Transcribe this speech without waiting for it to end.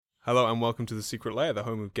Hello and welcome to The Secret Lair, the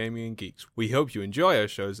home of gaming and geeks. We hope you enjoy our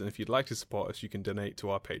shows, and if you'd like to support us, you can donate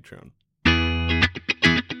to our Patreon.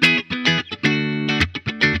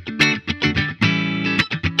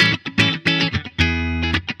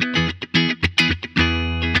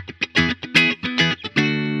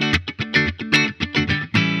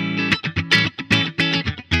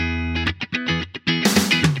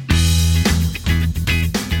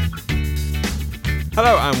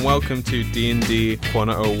 Hello and welcome to D&D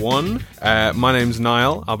 101. My name's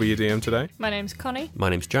Niall. I'll be your DM today. My name's Connie. My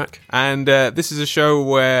name's Jack. And this is a show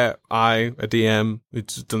where I, a DM,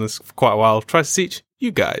 who's done this for quite a while, tries to teach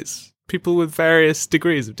you guys, people with various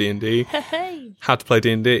degrees of D&D, how to play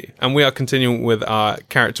D&D. And we are continuing with our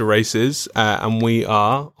character races, and we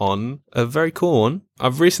are on a very cool one.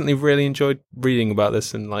 I've recently really enjoyed reading about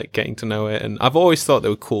this and like getting to know it, and I've always thought they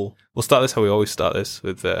were cool. We'll start this how we always start this,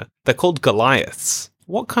 with they're called Goliaths.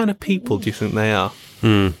 What kind of people do you think they are?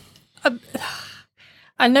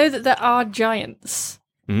 I know that there are giants,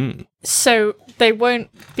 so they won't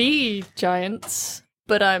be giants,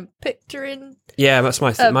 but I'm picturing That's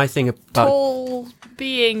my thing about tall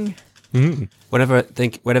being. whenever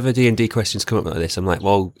D&D questions come up like this, I'm like,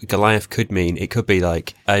 well, Goliath could be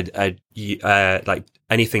like like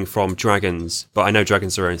anything from dragons, but I know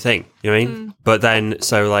dragons are their own thing, you know what I mean? But then,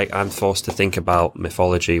 so like, I'm forced to think about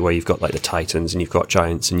mythology where you've got like the Titans and you've got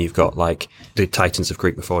giants and you've got like the Titans of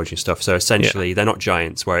Greek mythology and stuff. So essentially, they're not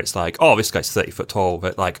giants where it's like, oh, this guy's 30 foot tall,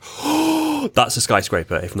 but like, oh, that's a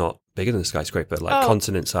skyscraper, if not bigger than a skyscraper, like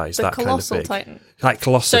continent size, that kind of big. Titan. Like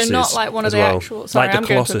Colossus. So not like one of the actual. Sorry, like the I'm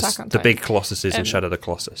Colossus, going to Attack on the Titan. big Colossuses in Shadow of the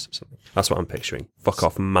Colossus. That's what I'm picturing. Fuck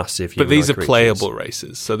off, massive. But these are creatures. Playable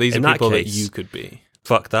races, so these In are that people that case- you could be.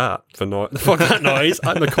 Fuck that fuck that noise.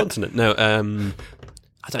 I'm a continent. No,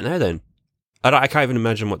 I don't know. Then I can't even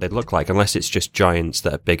imagine what they'd look like unless it's just giants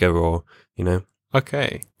that are bigger, or you know.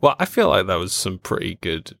 Okay. Well, I feel like that was some pretty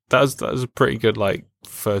good. That was a pretty good like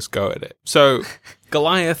first go at it. So,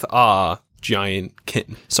 Goliath are giant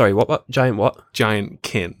kin. Sorry, what giant? What Giant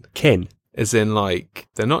kin, kin? as in like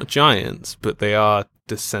they're not giants, but they are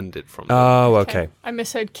descended from them. Oh, okay. I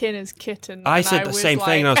misheard kin as kitten. I and said the was same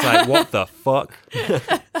thing, and I was like, "What the fuck?"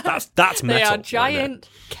 That's metal. They are right giant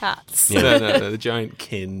cats. No, the giant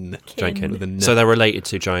kin. there. Giant kin. With a So they're related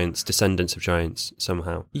to giants, descendants of giants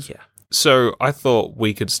somehow. Yeah. So I thought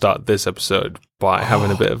we could start this episode by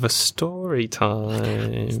having a bit of a story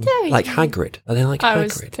time. Like Hagrid. Are they like I Hagrid?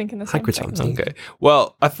 was thinking the same Hagrid thing. times. Okay.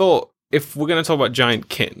 Well, I thought if we're going to talk about giant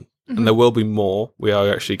kin, and there will be more, we are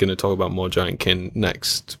actually going to talk about more giant kin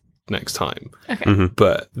next time. Okay. Mm-hmm.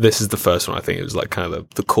 But this is the first one. I think it was like kind of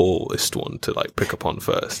the coolest one to like pick up on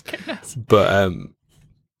first. Goodness. But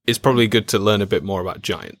it's probably good to learn a bit more about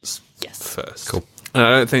giants Yes. first. Cool. And I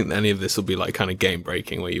don't think that any of this will be like kind of game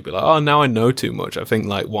breaking where you'll be like, oh, now I know too much. I think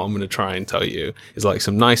like what I'm going to try and tell you is like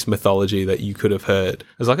some nice mythology that you could have heard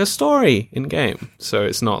as like a story in game. So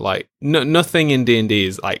it's not like nothing in D&D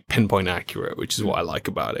is like pinpoint accurate, which is what I like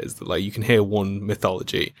about it, is that like you can hear one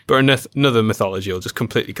mythology, but another mythology will just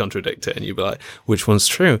completely contradict it. And you'll be like, which one's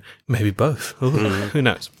true? Maybe both. Who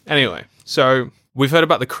knows? Anyway, so we've heard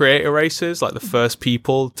about the creator races, like the first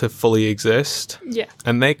people to fully exist. Yeah.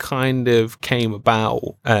 And they kind of came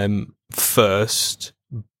about first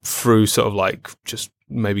through sort of like just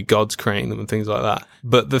maybe gods creating them and things like that.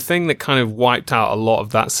 But the thing that kind of wiped out a lot of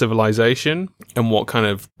that civilization and what kind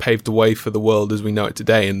of paved the way for the world as we know it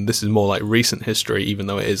today, and this is more like recent history, even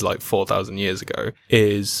though it is like 4,000 years ago,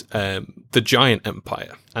 is the giant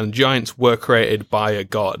empire. And giants were created by a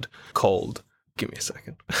god called, give me a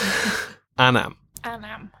second, Anam.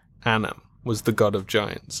 Anam was the god of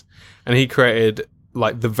giants, and he created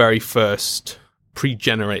like the very first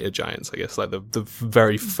pre-generated giants, I guess, like the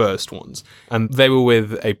very first ones, and they were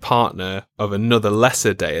with a partner of another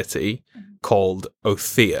lesser deity called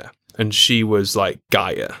Othea, and she was like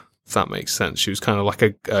Gaia, if that makes sense. She was kind of like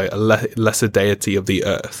a lesser deity of the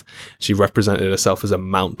earth. She represented herself as a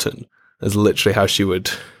mountain, as literally how she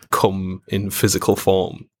would come in physical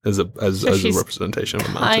form as a representation of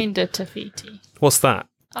a mountain. Kinda Tafiti. What's that?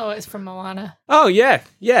 Oh, it's from Moana. Oh, yeah,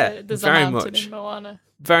 There's very a mountain much. in Moana.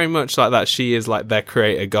 Very much like that. She is like their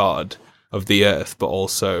creator god of the earth, but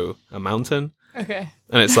also a mountain. Okay.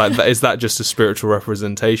 And it's like, is that just a spiritual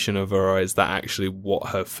representation of her, or is that actually what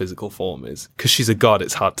her physical form is? Because she's a god,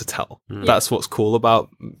 it's hard to tell. That's what's cool about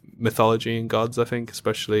mythology and gods, I think,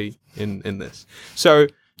 especially in this. So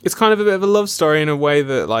it's kind of a bit of a love story in a way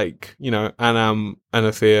that, like, you know, Anam and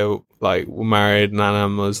Othea like were married, and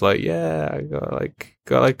Anam was like, yeah, I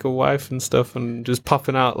got a wife and stuff, and just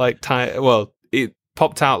popping out like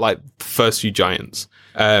popped out like the first few giants.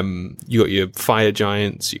 You got your fire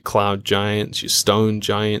giants, your cloud giants, your stone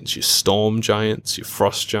giants, your storm giants, your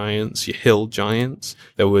frost giants, your hill giants.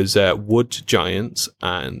 There was wood giants,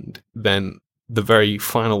 and then the very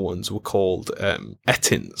final ones were called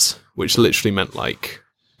Ettins, which literally meant like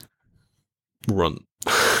runt.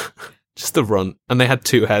 Just the runt. And they had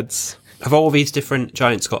 2 heads. Have all these different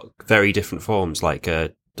giants got very different forms? Like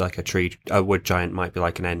a wood giant might be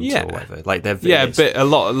like an ent or whatever. Like they're a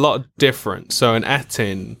lot different. So an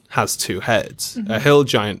Ettin has 2 heads. A hill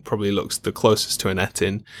giant probably looks the closest to an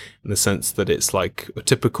Ettin in the sense that it's like a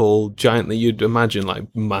typical giant that you'd imagine,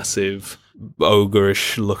 like massive,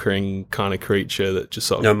 ogreish looking kind of creature that just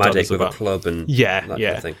sort of nomadic with a club and that kind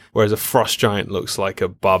of thing. Whereas a frost giant looks like a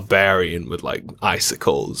barbarian with like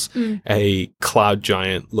icicles. A cloud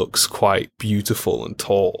giant looks quite beautiful and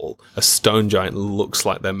tall. A stone giant looks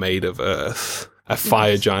like they're made of earth. A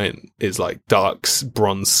fire giant is like dark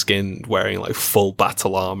bronze skinned, wearing like full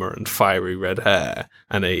battle armor and fiery red hair.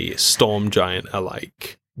 And a storm giant are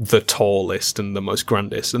like the tallest and the most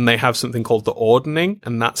grandest, and they have something called the ordning,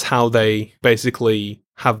 and that's how they basically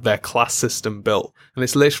have their class system built, and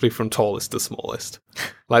it's literally from tallest to smallest.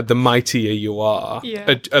 Like the mightier you are,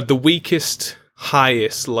 the weakest,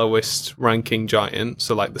 highest, lowest ranking giant,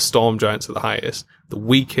 so like the storm giants are the highest, the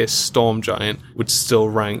weakest storm giant would still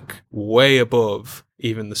rank way above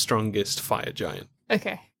even the strongest fire giant.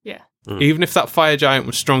 Okay, yeah. Even if that fire giant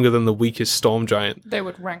was stronger than the weakest storm giant, they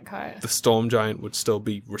would rank higher. The storm giant would still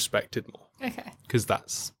be respected more. Okay. Because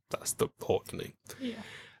that's the ordning. Yeah.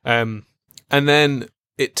 And then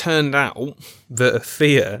it turned out that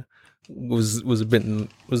Thea was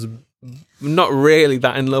not really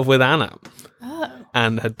that in love with Anna. Oh.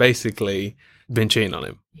 And had basically been cheating on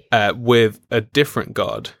him with a different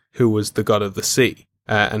god who was the god of the sea.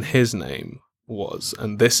 And his name was,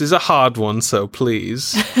 and this is a hard one, so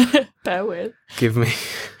please bear with. Give me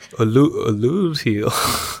Ulutiu.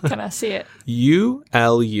 Can I see it?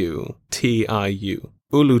 Ulutiu.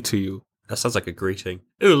 Ulutiu. That sounds like a greeting.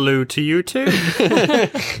 Ulu to you too.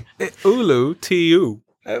 Ulutiu.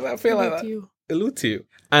 I feel like that. Ulutiu.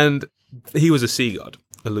 And he was a sea god.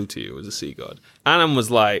 Ulutiu was a sea god. Anam was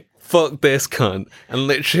like, fuck this cunt, and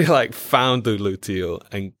literally like found Ulutiu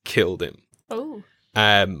and killed him. Oh.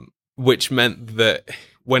 Which meant that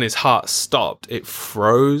when his heart stopped, it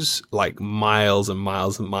froze like miles and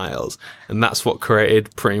miles and miles. And that's what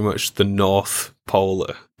created pretty much the North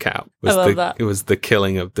Polar Cap. I love that. It was the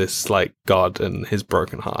killing of this like god and his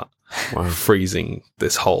broken heart. Wow. Freezing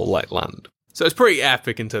this whole like land. So it's pretty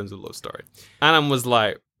epic in terms of love story. Anam was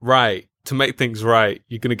like, right, to make things right,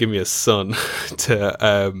 you're going to give me a son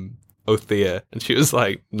to Othea. And she was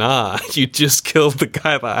like, nah, you just killed the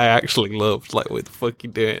guy that I actually loved. Like, what the fuck you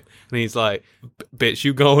doing? And he's like, bitch,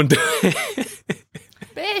 you go and do it.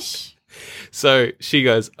 Bish. So she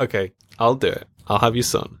goes, okay, I'll do it. I'll have your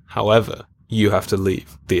son. However, you have to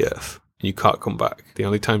leave the earth. You can't come back. The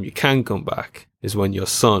only time you can come back is when your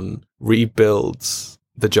son rebuilds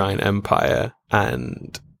the giant empire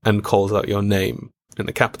and calls out your name in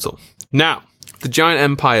the capital. Now, the giant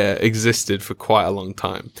empire existed for quite a long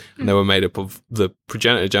time, and they were made up of the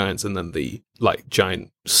progenitor giants and then the like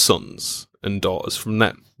giant sons and daughters from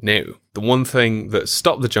them. Now, the one thing that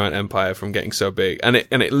stopped the giant empire from getting so big, and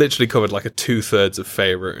it literally covered like a 2/3 of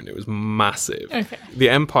Faerun. It was massive. Okay. The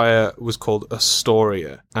empire was called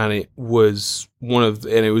Astoria, and it was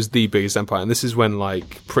the biggest empire. And this is when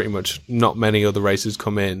like pretty much not many other races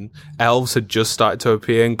come in. Elves had just started to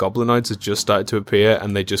appear, and goblinoids had just started to appear,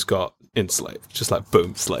 and they just got enslaved, just like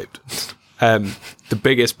boom, slaved. The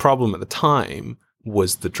biggest problem at the time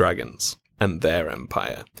was the dragons and their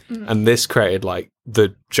empire, and this created like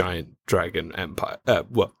the giant dragon empire.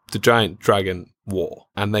 The giant dragon war,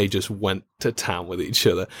 and they just went to town with each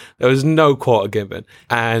other. There was no quarter given,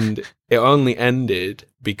 and it only ended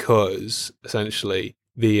because essentially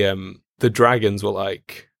the dragons were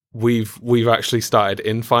like, we've actually started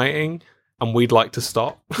infighting, and we'd like to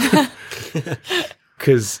stop.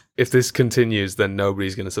 Because if this continues, then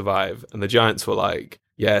nobody's going to survive. And the giants were like,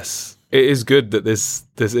 yes, it is good that this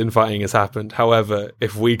infighting has happened. However,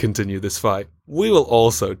 if we continue this fight, we will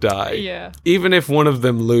also die. Yeah. Even if one of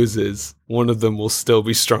them loses, one of them will still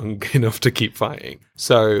be strong enough to keep fighting.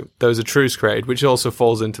 So there was a truce created, which also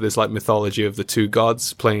falls into this like mythology of the two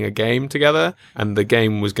gods playing a game together. And the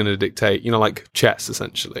game was going to dictate, like chess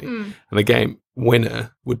essentially. And the game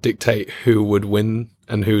winner would dictate who would win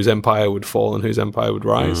and whose empire would fall and whose empire would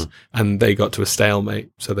rise. And they got to a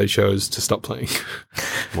stalemate, so they chose to stop playing.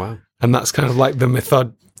 Wow. And that's kind of like the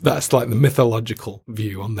mythological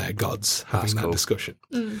view on their gods having that cool discussion.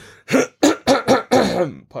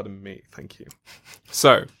 Pardon me. Thank you.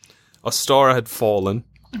 So, Ostora had fallen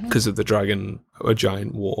because of the dragon or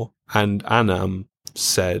giant war, and Anam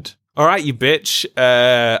said, "All right, you bitch,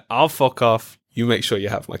 I'll fuck off. You make sure you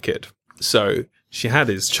have my kid." So she had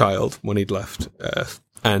his child when he'd left Earth,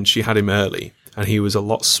 and she had him early, and he was a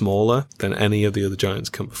lot smaller than any of the other giants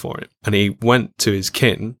come before him. And he went to his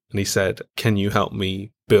kin, and he said, "Can you help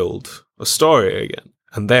me build Astoria again?"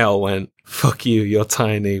 And they all went, "Fuck you, you're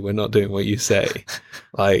tiny, we're not doing what you say.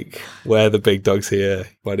 Like, we're the big dogs here,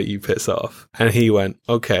 why don't you piss off?" And he went,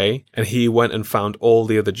 "Okay." And he went and found all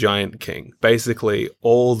the other giant king. Basically,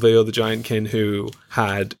 all the other giant kin who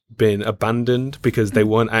had been abandoned because they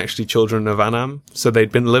weren't actually children of Anam. So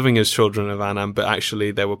they'd been living as children of Anam, but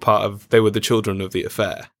actually they were the children of the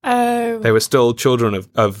affair. Oh. They were still children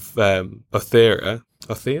of Othea.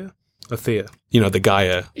 Othea, the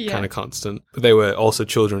Gaia kind of constant, but they were also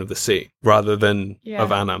children of the sea rather than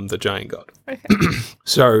of Anam, the giant god. Okay.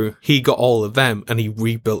 So he got all of them and he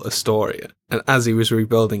rebuilt Astoria. And as he was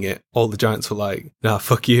rebuilding it, all the giants were like, "Nah,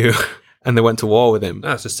 fuck you." And they went to war with him.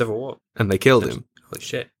 It's a civil war. And they killed him. Holy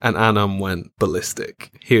shit. And Anam went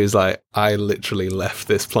ballistic. He was like, "I literally left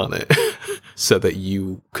this planet so that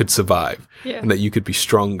you could survive and that you could be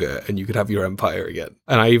stronger and you could have your empire again.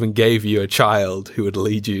 And I even gave you a child who would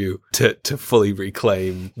lead you to fully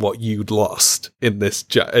reclaim what you'd lost in this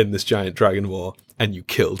giant dragon war, and you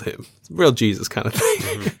killed him." Real Jesus kind of thing.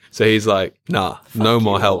 Mm-hmm. So he's like, "Nah, no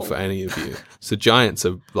more help for any of you." So giants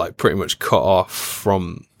are like pretty much cut off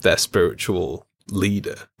from their spiritual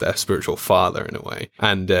leader, their spiritual father in a way.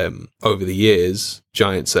 And over the years,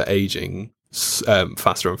 giants are aging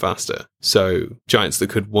faster and faster. So giants that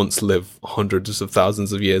could once live hundreds of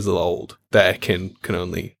thousands of years old, their kin can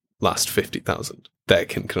only last 50,000. Their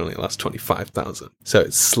kin can only last 25,000. So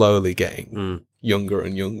it's slowly getting younger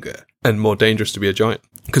and younger and more dangerous to be a giant.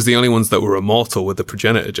 Because the only ones that were immortal were the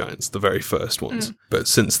progenitor giants, the very first ones. But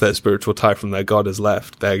since their spiritual tie from their god has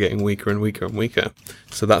left, they're getting weaker and weaker and weaker.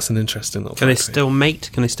 So that's an interesting little Can they still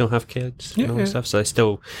mate? Can they still have kids? And all that stuff? So they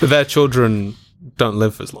still... But their children don't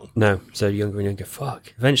live as long. No, so younger and younger.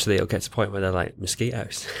 Fuck. Eventually it'll get to a point where they're like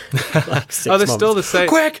mosquitoes. Like 6 they're months. still the same.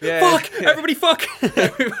 Quick! Fuck! Yeah. Everybody fuck!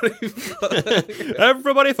 Everybody fuck.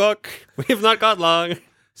 Everybody fuck! We've not got long.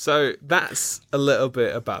 So that's a little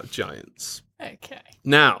bit about giants. Okay.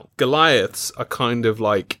 Now, Goliaths are kind of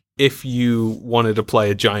like, if you wanted to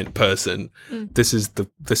play a giant person, this is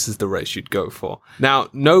the race you'd go for. Now,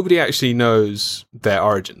 nobody actually knows their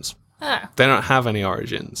origins. Oh. They don't have any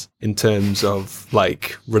origins in terms of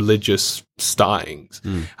like religious stylings.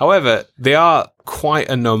 However, they are quite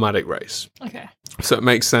a nomadic race. Okay. So it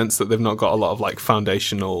makes sense that they've not got a lot of like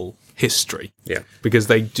foundational history. Yeah. Because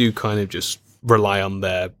they do kind of just rely on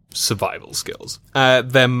their survival skills.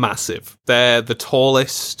 They're massive. They're the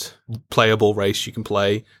tallest playable race you can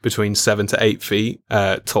play, between 7 to 8 feet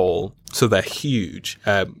tall. So they're huge.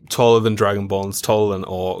 Taller than Dragonborns, taller than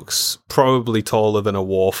Orcs, probably taller than a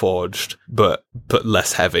Warforged, but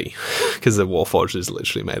less heavy, because the Warforged is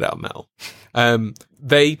literally made out of metal.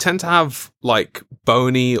 They tend to have like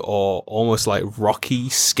bony or almost like rocky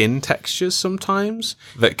skin textures sometimes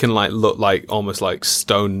that can like look like almost like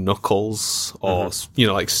stone knuckles or,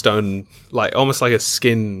 like stone, like almost like a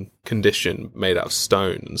skin condition made out of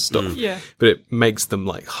stone and stuff. Yeah. But it makes them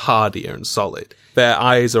like hardier and solid. Their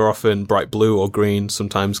eyes are often bright blue or green,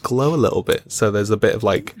 sometimes glow a little bit. So there's a bit of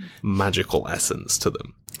like magical essence to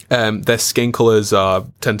them. Their skin colors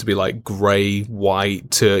tend to be like grey,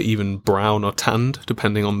 white to even brown or tanned,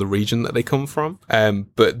 depending on the region that they come from.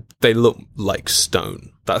 But they look like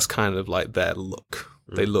stone. That's kind of like their look.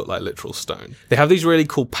 They look like literal stone. They have these really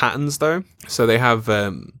cool patterns though. So they have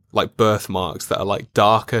like birthmarks that are like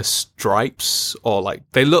darker stripes, or like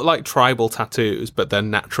they look like tribal tattoos, but they're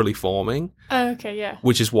naturally forming. Oh, okay, yeah.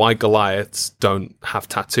 Which is why Goliaths don't have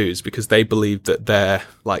tattoos, because they believe that their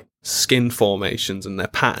like skin formations and their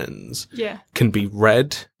patterns can be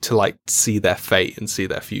read to like see their fate and see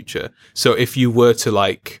their future. So if you were to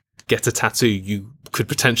like get a tattoo, you could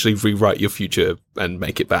potentially rewrite your future and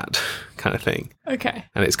make it bad, kind of thing. Okay.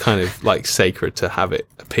 And it's kind of like sacred to have it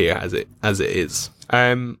appear as it is.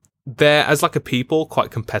 They're, as like a people,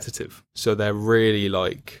 quite competitive. So they're really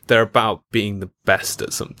like, they're about being the best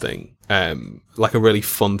at something. Like a really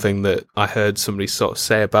fun thing that I heard somebody sort of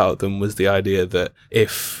say about them was the idea that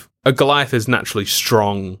if a Goliath is naturally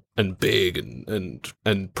strong and big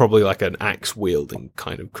and probably like an axe wielding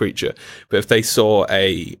kind of creature. But if they saw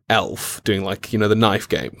a elf doing like, the knife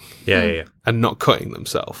game, and not cutting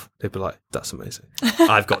themselves, they'd be like, "That's amazing.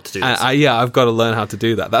 I've got to do this." I've got to learn how to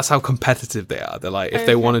do that. That's how competitive they are. They're like, if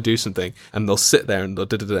they want to do something, and they'll sit there and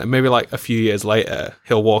they'll and maybe like a few years later,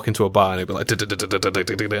 he'll walk into a bar and he'll be like,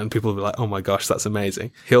 and people will be like, "Oh my gosh, that's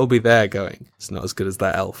amazing." He'll be there going, "It's not as good as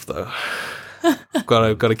that elf though." I've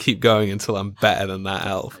got to keep going until I'm better than that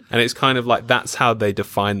elf. And it's kind of like that's how they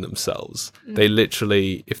define themselves. They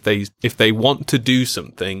literally, if they want to do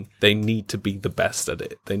something, they need to be the best at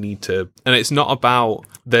it. They need to, and it's not about,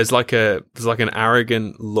 there's like an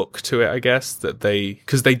arrogant look to it, I guess, that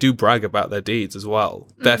because they do brag about their deeds as well.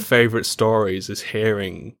 Their favorite stories is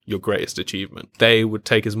hearing your greatest achievement. They would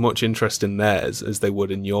take as much interest in theirs as they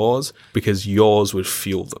would in yours, because yours would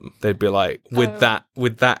fuel them. They'd be like, with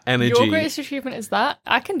that energy. Your greatest achievement is that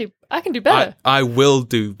I can do better. I will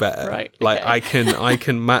do better. Right. Like okay. I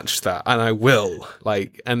can match that, and I will.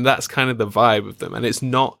 Like, and that's kind of the vibe of them. And it's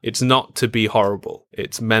not to be horrible.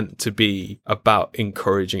 It's meant to be about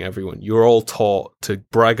encouraging everyone. You're all taught to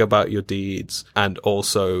brag about your deeds and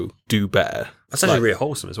also do better. That's actually really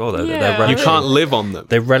wholesome as well, though. Yeah, you can't live on them.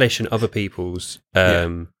 They relish in other people's,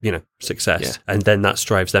 success, and then that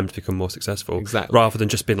strives them to become more successful. Exactly. Rather than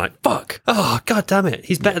just being like, "Fuck! Oh, god damn it!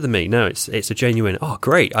 He's better than me." No, it's a genuine. Oh,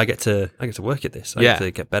 great! I get to work at this. I get to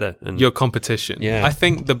get better. And your competition. Yeah. I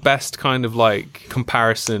think the best kind of like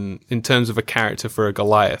comparison in terms of a character for a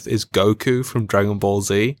Goliath is Goku from Dragon Ball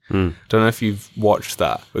Z. Don't know if you've watched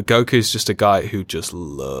that, but Goku's just a guy who just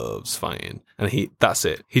loves fighting. And that's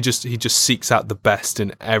it. He just seeks out the best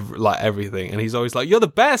in everything. And he's always like, "You're the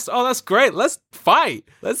best. Oh, that's great. Let's fight.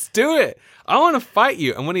 Let's do it. I want to fight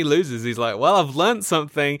you." And when he loses, he's like, "Well, I've learned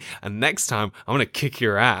something. And next time I'm going to kick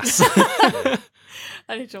your ass."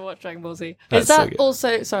 I need to watch Dragon Ball Z. That's Is that so good.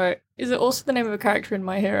 also, sorry, is it also the name of a character in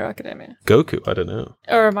My Hero Academia? Goku, I don't know.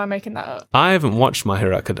 Or am I making that up? I haven't watched My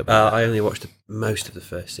Hero Academia. I only watched most of the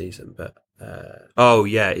first season, but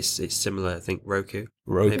it's similar. I think Roku.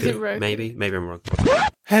 Is it Roku? Maybe I'm wrong.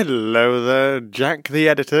 Hello there, Jack the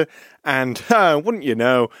editor, and wouldn't you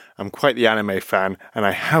know, I'm quite the anime fan, and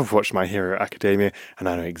I have watched My Hero Academia, and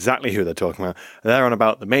I know exactly who they're talking about. They're on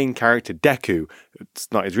about the main character, Deku. It's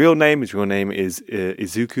not his real name is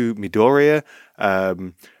Izuku Midoriya,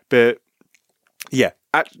 but yeah,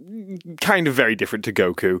 kind of very different to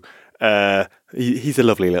Goku. He's a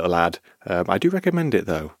lovely little lad. I do recommend it,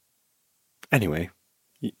 though. Anyway,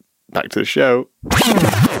 back to the show.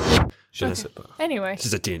 Anyway. This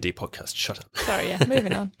is a D&D podcast. Shut up. Sorry, yeah,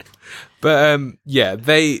 moving on. But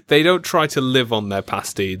they don't try to live on their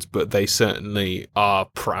past deeds, but they certainly are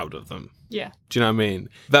proud of them. Yeah. Do you know what I mean?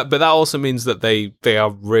 But that also means that they are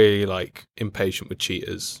really like impatient with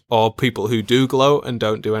cheaters or people who do gloat and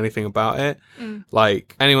don't do anything about it.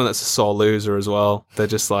 Like anyone that's a sore loser as well. They're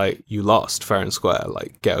just like, "You lost fair and square.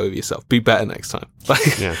 Like, get over yourself. Be better next time."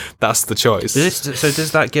 Like, that's the choice. So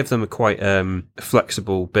does that give them a quite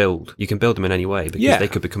flexible build? You can build them in any way because they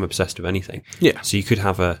could become obsessed with anything. Yeah. So you could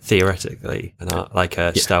have theoretically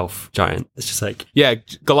a stealth giant. It's just like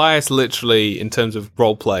Goliath literally in terms of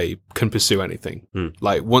role play can pursue anything.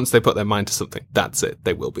 Like once they put their mind to something, that's it.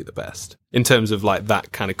 They will be the best in terms of like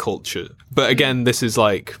that kind of culture. But again, this is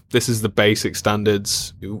the basic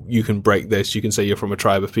standards. You can break this. You can say you're from a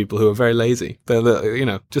tribe of people who are very lazy.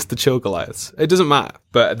 They're just the chill Goliaths. It doesn't matter.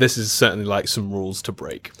 But this is certainly like some rules to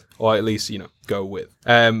break, or at least go with.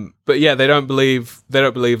 But yeah, they don't believe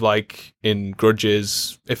like in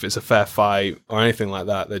grudges if it's a fair fight or anything like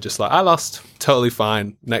that. They're just like, "I lost, totally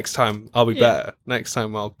fine. Next time I'll be better. Next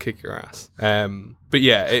time I'll kick your ass." But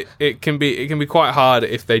yeah, it can be quite hard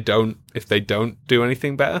if they don't do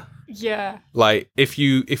anything better. Yeah. Like if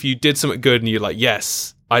you did something good and you're like,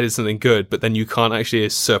 "Yes, I did something good," but then you can't actually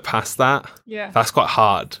surpass that. Yeah. That's quite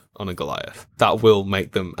hard on a Goliath. That will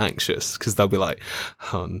make them anxious because they'll be like,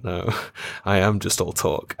 "Oh no, I am just all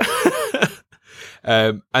talk."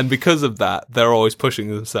 And because of that, they're always pushing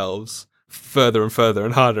themselves further and further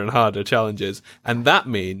and harder challenges. And that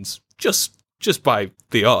means just by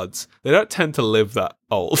the odds, they don't tend to live that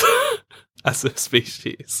old as a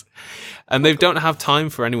species. And they don't have time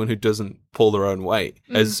for anyone who doesn't pull their own weight.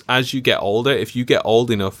 As you get older, if you get old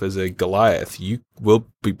enough as a Goliath, you will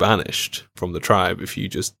be banished from the tribe if you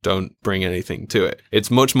just don't bring anything to it. It's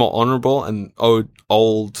much more honorable, and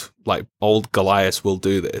old Goliaths will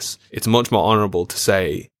do this. It's much more honorable to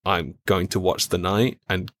say, "I'm going to watch the night,"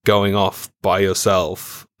 and going off by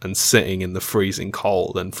yourself and sitting in the freezing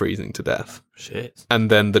cold and freezing to death. Shit. And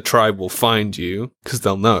then the tribe will find you because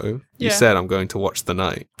they'll know you said, "I'm going to watch the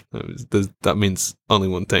night." That means only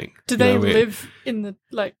one thing. Do You they know what I mean? live in the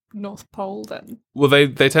North Pole then? Well, they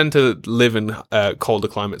tend to live in colder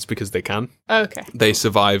climates because they can. Okay. They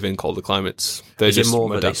survive in colder climates. They're Is just it more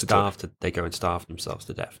that adapted to it. they go and starve themselves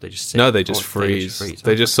to death? They just sit, No, they just or freeze. They just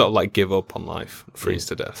They just sort of like give up on life, and freeze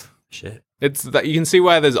to death. Shit. It's that you can see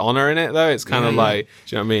where there's honor in it, though. It's kind of like,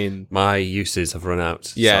 do you know what I mean? My uses have run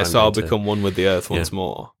out. Yeah, so I'll going to- become one with the earth once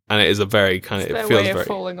more. And it is a very kind of, It's it their feels way of very,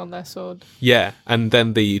 falling on their sword. yeah. And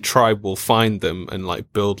then the tribe will find them and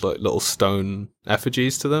like build like little stone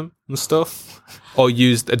effigies to them and stuff, or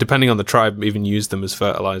use, depending on the tribe, even use them as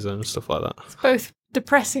fertilizer and stuff like that. It's both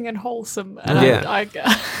depressing and wholesome. And Yeah. I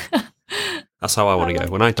That's how I want to like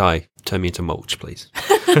go. When I die, turn me into mulch, please.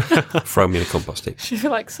 Throw me in a compost heap. should be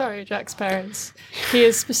like, sorry, Jack's parents. He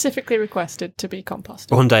is specifically requested to be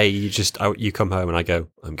composted. One day you come home and I go,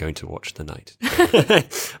 I'm going to watch the night.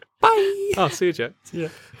 Bye. Oh, see you, Jack. Yeah.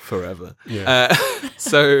 Forever. Yeah.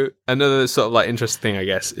 So another sort of like interesting thing, I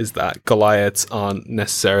guess, is that Goliaths aren't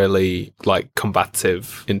necessarily like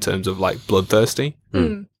combative in terms of like bloodthirsty.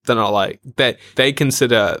 They're not like they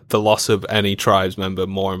consider the loss of any tribes member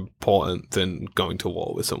more important than going to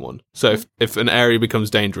war with someone. So if an area becomes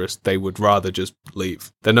dangerous, they would rather just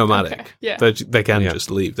leave. They're nomadic. Okay, yeah. They can just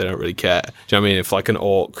leave. They don't really care. Do you know what I mean? If like an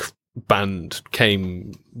orc band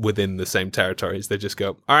came within the same territories, they just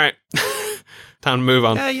go, all right, time to move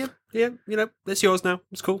on. Yeah, you know, it's yours now.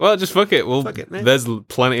 It's cool. Well, just fuck it. Fuck it, man. There's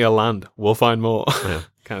plenty of land. We'll find more. Yeah.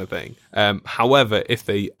 Kind of thing. However, if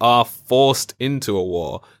they are forced into a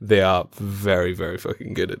war, they are very, very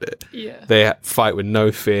fucking good at it. Yeah. They fight with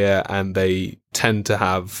no fear, and they tend to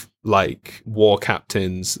have like war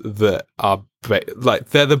captains that are like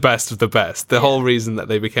they're the best of the best. The whole reason that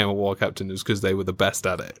they became a war captain is because they were the best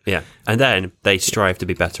at it. Yeah. And then they strive to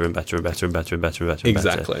be better and better and better and better and better and better and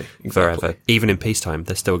Exactly. better forever. Even in peacetime,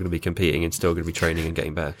 they're still going to be competing and still going to be training and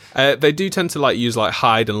getting better. They do tend to like use like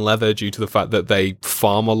hide and leather due to the fact that they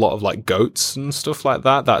farm a lot of like goats and stuff like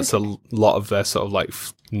that. That's a lot of their sort of like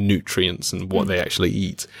nutrients and what they actually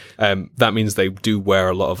eat. That means they do wear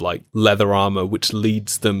a lot of like leather armor, which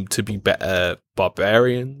leads them to be better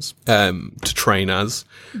barbarians to train as.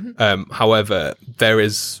 However, there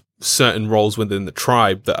is certain roles within the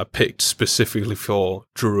tribe that are picked specifically for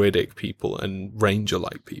druidic people and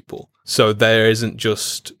ranger-like people. So there isn't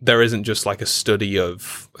just like a study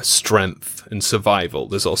of strength and survival.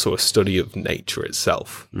 There's also a study of nature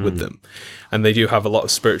itself with them. And they do have a lot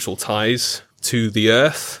of spiritual ties to the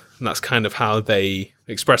earth. And that's kind of how they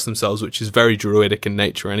express themselves, which is very druidic in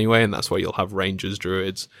nature anyway. And that's why you'll have rangers,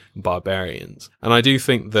 druids, and barbarians. And I do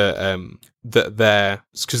think that that they're,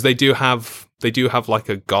 because they do have like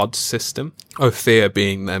a god system. Othea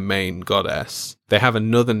being their main goddess. They have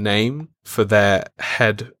another name for their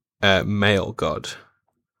head male god,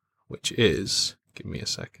 which is, give me a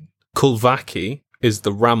second, Kulvaki is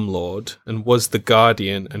the Ram Lord and was the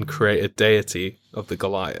guardian and created deity of the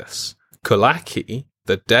Goliaths. Kulaki,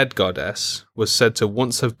 the dead goddess, was said to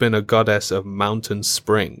once have been a goddess of mountain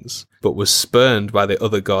springs, but was spurned by the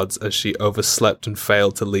other gods as she overslept and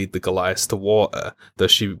failed to lead the Goliaths to water,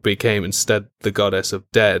 thus she became instead the goddess of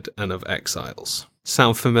dead and of exiles.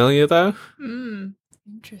 Sound familiar, though?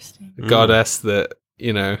 Interesting. A goddess that,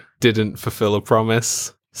 you know, didn't fulfill a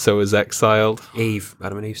promise, so was exiled. Eve,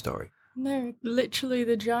 Adam and Eve story. No, literally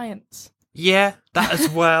the giants. Yeah, that as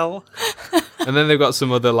well. And then they've got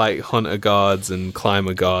some other like hunter gods and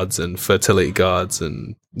climber gods and fertility gods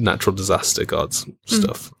and natural disaster gods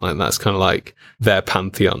stuff. Like that's kind of like their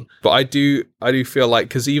pantheon. But I do feel like,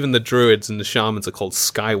 because even the druids and the shamans are called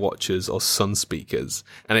sky watchers or sun speakers,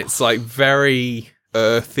 and it's like very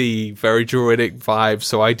earthy, very druidic vibe.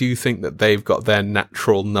 So I do think that they've got their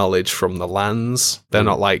natural knowledge from the lands. They're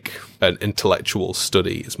not like an intellectual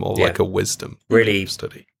study. It's more like a wisdom Really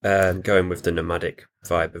study. Going with the nomadic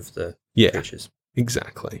vibe of the creatures.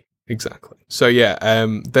 Exactly. So yeah,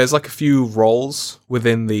 there's like a few roles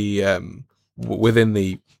within the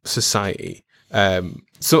society.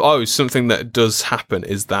 Something that does happen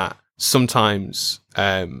is that sometimes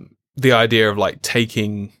the idea of like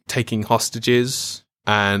taking hostages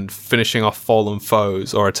and finishing off fallen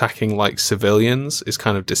foes or attacking like civilians is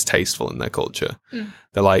kind of distasteful in their culture.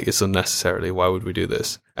 They're like, it's unnecessarily, why would we do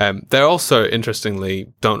this? They're also,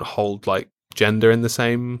 interestingly, don't hold like gender in the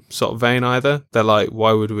same sort of vein either. They're like,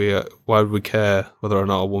 why would we care whether or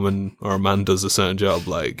not a woman or a man does a certain job?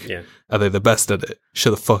 Like, are they the best at it?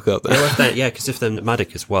 Shut the fuck up then. Yeah, because if they're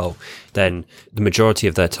nomadic as well, then the majority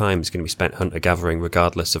of their time is going to be spent hunter-gathering,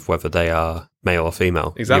 regardless of whether they are male or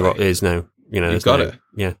female. Exactly. There's no You've got it.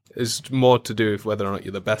 Yeah. It's more to do with whether or not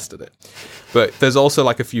you're the best at it. But there's also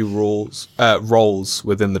like a few roles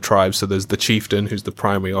within the tribe. So there's the chieftain, who's the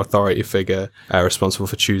primary authority figure, responsible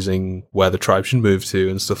for choosing where the tribe should move to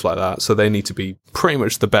and stuff like that. So they need to be pretty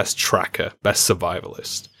much the best tracker, best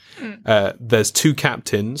survivalist. There's 2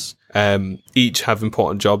 captains. Each have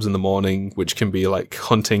important jobs in the morning, which can be like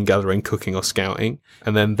hunting, gathering, cooking, or scouting.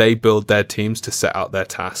 And then they build their teams to set out their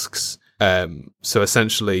tasks. So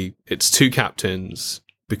essentially, it's 2 captains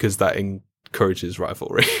because that encourages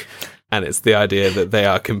rivalry. And it's the idea that they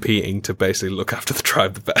are competing to basically look after the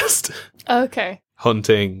tribe the best. Okay.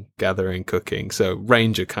 Hunting, gathering, cooking. So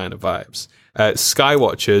ranger kind of vibes.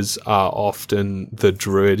 Skywatchers are often the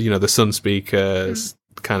druid, the sun speakers,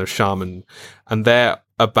 kind of shaman. And they're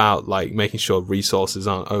about like making sure resources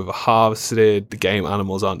aren't over harvested, the game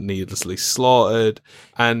animals aren't needlessly slaughtered,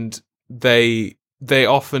 and they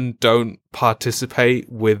often don't participate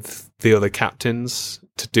with the other captains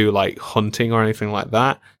to do like hunting or anything like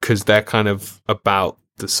that, because they're kind of about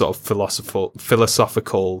the sort of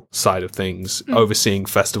philosophical side of things, overseeing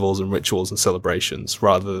festivals and rituals and celebrations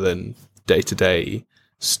rather than day-to-day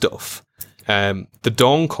stuff. The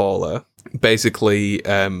Dawncaller basically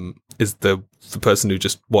is the person who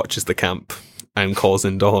just watches the camp and calls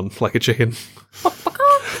in dawn like a chicken.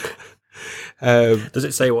 Does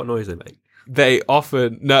it say what noise they make? They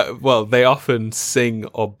often sing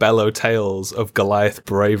or bellow tales of Goliath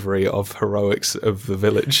bravery, of heroics of the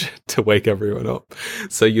village to wake everyone up.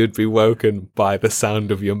 So you'd be woken by the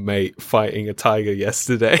sound of your mate fighting a tiger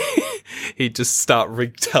yesterday. He'd just start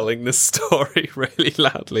retelling the story really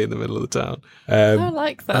loudly in the middle of the town. I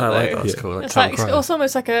like that. I like though. that. That's cool. Like It's town like crier. it's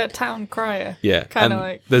almost like a town crier. Yeah, Kind of and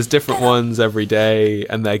like. there's different ones every day,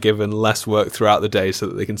 and they're given less work throughout the day so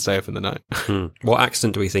that they can stay up in the night. What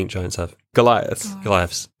accent do we think giants have? Goliaths.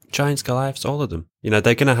 Goliaths. Giants, Goliaths, all of them. They're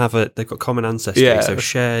going to have they've got common ancestry, Yeah. so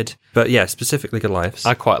shared. But yeah, specifically Goliaths.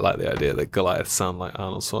 I quite like the idea that Goliaths sound like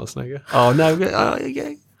Arnold Schwarzenegger. Oh, no.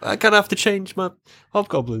 Yeah. I kind of have to change my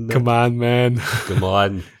hobgoblin now. Come on, man. Come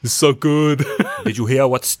on. It's so good. Did you hear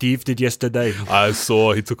what Steve did yesterday? I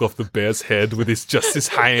saw he took off the bear's head with his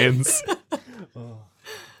hands. It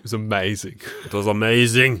was amazing. It was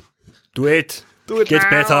amazing. Do it. Do it Get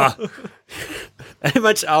now. better.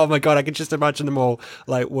 Oh my god, I can just imagine them all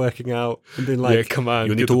like working out and being like, Yeah, come on, you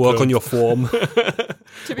get need to the work on point." your form.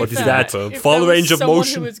 To be What is fair, that? if Full there was range of someone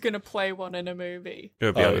motion? who was going to play one in a movie, It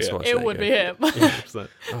would be Oh, Arnold yeah. Schwarzenegger. it would be him. 100%.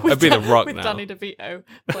 With I'd be the Dan- Rock with now. Danny DeVito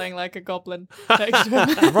playing like a goblin next to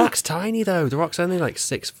him. The Rock's tiny though. The Rock's only like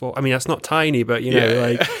 6'4". I mean, that's not tiny, but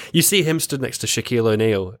Yeah. like you see him stood next to Shaquille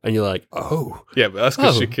O'Neal, and you're like, oh, Yeah, but that's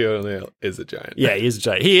because Oh. Shaquille O'Neal is a giant. yeah, he is a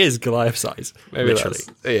giant. He is Goliath size, Maybe literally.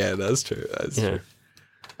 that's true. That's Yeah.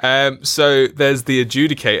 true. So there's the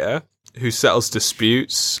adjudicator who settles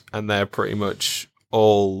disputes, and they're pretty much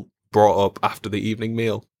all brought up after the evening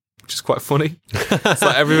meal, which is quite funny. It's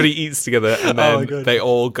like everybody eats together, and Oh my then God. they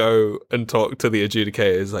all go and talk to the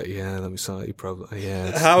adjudicator. It's like, yeah, let me start you probably.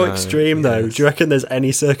 Yeah. How extreme though? Do you reckon there's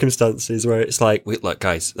any circumstances where it's like, look,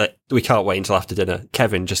 guys, we can't wait until after dinner.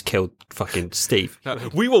 Kevin just killed fucking Steve.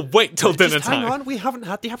 We will wait till dinner Just hang time. on, we haven't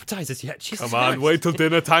had the appetizers yet. Jesus Come on, Christ. wait till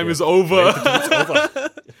dinner time is over.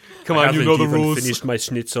 Come on, you know the rules. Finished my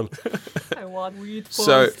schnitzel. I want weed for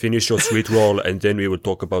So, Finish your sweet roll, and then we will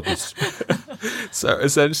talk about this. So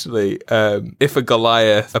essentially, if a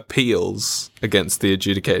Goliath appeals against the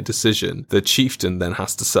adjudicated decision, the chieftain then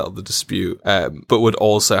has to settle the dispute, but would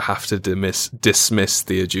also have to dismiss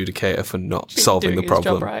the adjudicator for not solving the doing his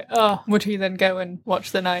problem. job right. Oh, would he then go and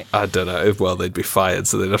watch the night? I don't know. Well, they'd be fired,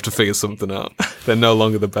 so they'd have to figure something out. They're no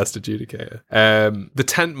longer the best adjudicator. The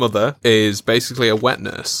tent mother is basically a wet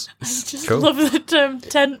nurse. I just Cool. love the term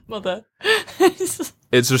tent mother.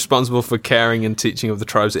 It's responsible for caring and teaching of the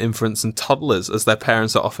tribe's infants and toddlers, as their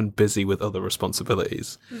parents are often busy with other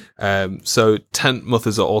responsibilities. So tent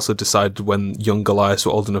mothers are also decided when young Goliaths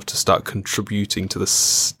were old enough to start contributing to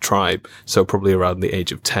the tribe. So probably around the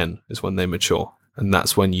age of 10 is when they mature. And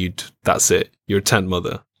that's when that's it. You're a tent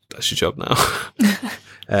mother. That's your job now.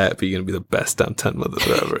 But you're going to be the best damn tent mother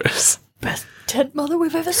there ever is. Best tent mother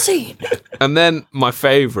we've ever seen. And then my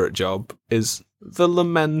favourite job is the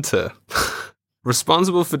lamenter.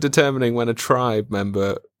 Responsible for determining when a tribe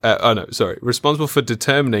member... responsible for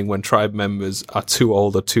determining when tribe members are too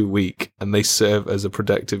old or too weak, and they serve as a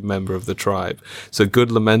protective member of the tribe. So good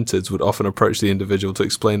lamenters would often approach the individual to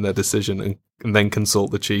explain their decision and then consult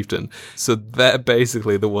the chieftain. So they're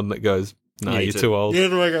basically the one that goes, "No, you're too old. Yeah,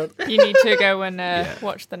 oh my god. You need to go and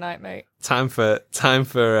watch the night, mate. Time for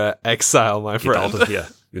exile, my Get friend." out of here.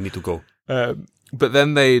 You need to go. But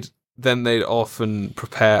then they'd then they'd often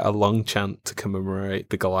prepare a long chant to commemorate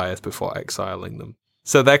the Goliath before exiling them.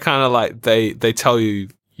 So they're kind of like, they tell you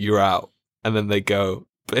you're out, and then they go,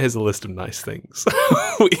 but here's a list of nice things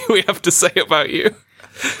we have to say about you.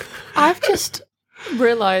 I've just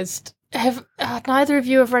realised, have neither of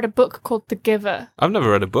you have read a book called The Giver? I've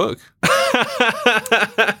never read a book.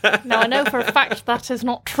 Now, I know for a fact that is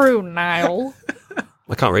not true, Niall.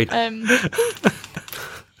 I can't read.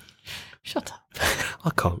 Shut up.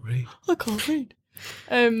 I can't read. I can't read.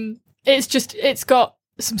 It's got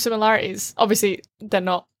some similarities. Obviously, they're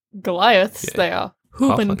not Goliaths. Yeah. They are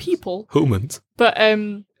human Halflings. people. Humans. But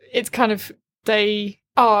it's kind of,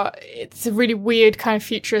 it's a really weird kind of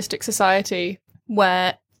futuristic society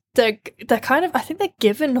where they're kind of, I think they're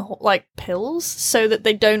given like pills so that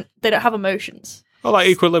they don't have emotions. Oh, like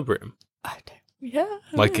Equilibrium. Like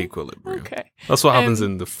Okay. Equilibrium. Okay. That's what happens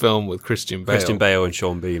in the film with Christian Bale. Christian Bale and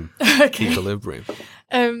Sean Bean. Okay. Equilibrium.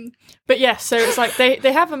 But yeah, so it's like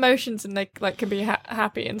they have emotions and they like can be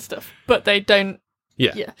happy and stuff, but they don't.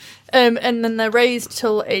 Yeah. And then they're raised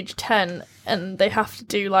till age 10, and they have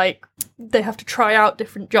to try out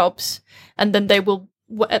different jobs, and then they will,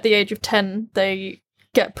 at the age of 10, they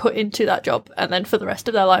get put into that job, and then for the rest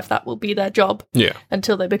of their life that will be their job. Yeah.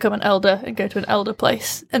 Until they become an elder and go to an elder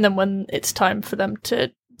place, and then when it's time for them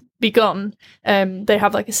to be gone, they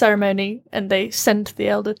have like a ceremony, and they send the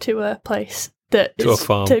elder to a place that To a is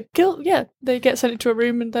farm. to kill. Yeah, they get sent into a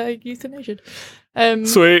room and they're euthanasiaed.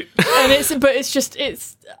 Sweet. And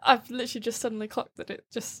I've literally just suddenly clocked that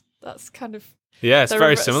that's kind of. Yeah, it's There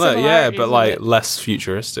very are similar. Yeah, similarities but in like it. less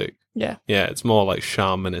futuristic. Yeah. Yeah, it's more like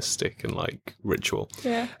shamanistic and like ritual.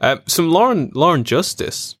 Yeah. Some Lauren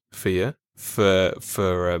Justice for you for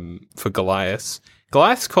Goliaths.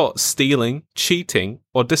 Goliaths caught stealing, cheating,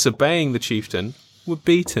 or disobeying the chieftain were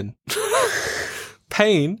beaten.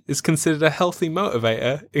 Pain is considered a healthy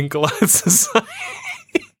motivator in Goliath society.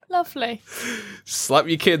 Lovely. Slap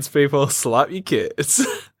your kids, people. Slap your kids.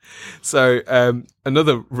 So,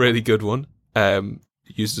 another really good one,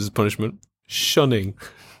 used as a punishment, shunning.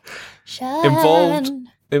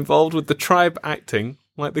 Involved with the tribe acting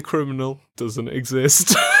like the criminal doesn't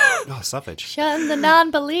exist. Oh, savage. Shun the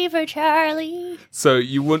non-believer, Charlie. So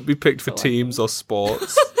you wouldn't be picked for teams or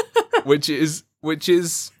sports, which is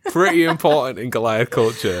pretty important in Goliath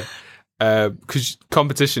culture, because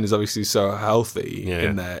competition is obviously so healthy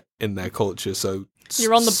in their culture. So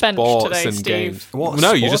You're on the bench sports today, and Steve. games. What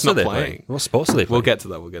No, you're sports just are not they playing. What sports are they playing?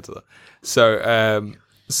 We'll get to that.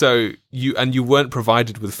 So you weren't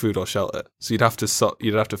provided with food or shelter, so you'd have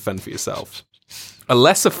to fend for yourself. A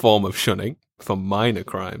lesser form of shunning for minor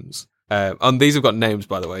crimes. And these have got names,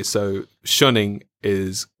 by the way. So shunning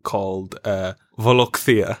is called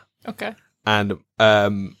volokthia, Okay. and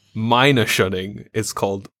minor shunning is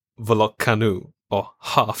called volokkanu, or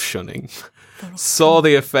half shunning.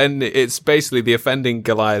 It's basically the offending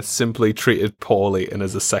Goliath simply treated poorly and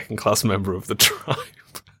as a second-class member of the tribe.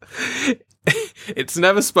 It's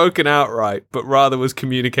never spoken outright, but rather was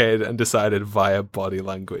communicated and decided via body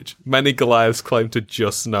language. Many Goliaths claim to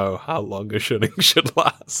just know how long a shunning should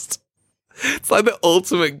last. It's like the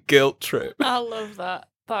ultimate guilt trip. I love that.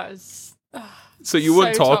 That is. So you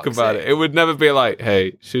wouldn't So talk toxic. about it. It would never be like,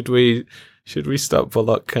 hey, should we stop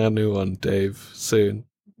Volokkanu on Dave soon?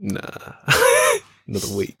 Nah.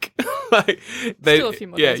 Another week. Still a few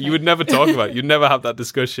more days, you mate. would never talk about it. You'd never have that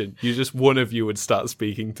discussion. Just one of you would start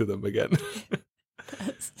speaking to them again.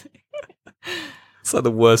 It's like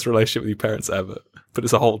the worst relationship with your parents ever, but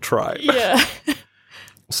it's a whole tribe. Yeah.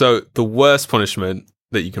 So the worst punishment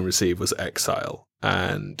that you can receive was exile,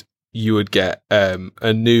 and you would get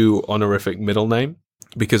a new honorific middle name,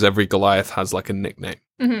 because every Goliath has like a nickname.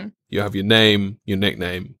 Mm-hmm. You have your name, your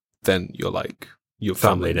nickname, then your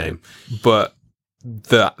family name. But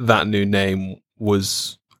that new name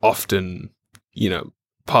was often,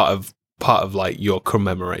 part of like your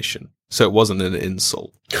commemoration. So it wasn't an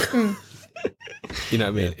insult. You know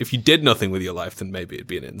what I mean? If you did nothing with your life, then maybe it'd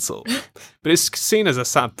be an insult. But it's seen as a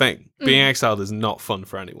sad thing. Being exiled is not fun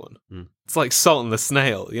for anyone. It's like Salt and the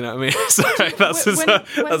Snail, you know what I mean? Sorry,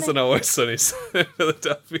 that's an Always Sunny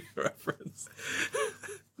Philadelphia reference.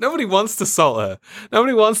 Nobody wants to salt her.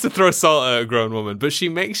 Nobody wants to throw salt at a grown woman, but she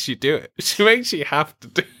makes you do it. She makes you have to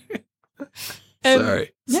do it.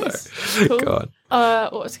 Sorry. Cool. Go on.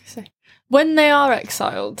 What was I going to say? When they are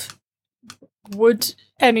exiled, would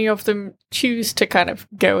any of them choose to kind of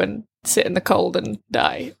go and sit in the cold and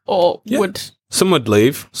die, or would? Some would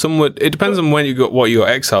leave. Some would. It depends on what you got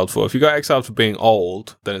exiled for. If you got exiled for being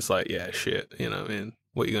old, then it's like, yeah, shit. You know what I mean?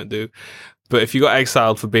 What are you gonna do? But if you got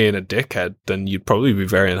exiled for being a dickhead, then you'd probably be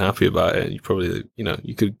very unhappy about it. You probably,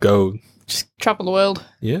 you could go Just travel the world.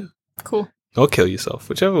 Yeah. Cool. or kill yourself,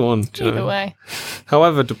 whichever one. do you Either know? way.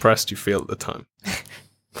 However depressed you feel at the time.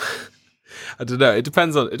 I don't know. It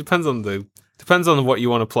depends on what you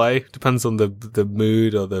want to play. Depends on the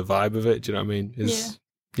mood or the vibe of it. Do you know what I mean?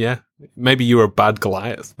 Yeah. Maybe you're a bad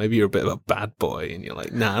Goliath. Maybe you're a bit of a bad boy, and you're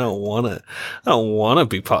like, nah, I don't want to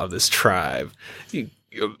be part of this tribe.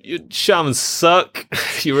 Your shamans suck.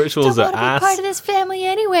 Your rituals are ass. Part of this family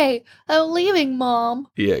anyway. I'm leaving, Mom.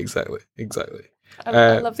 Yeah, exactly.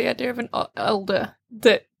 I love the idea of an elder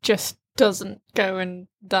that just doesn't go and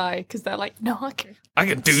die because they're like, no, I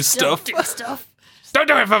can do stuff. Do stuff. Don't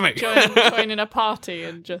do it for me. Joining a party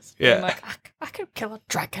and just being like, I could kill a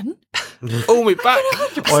dragon. Pull me back.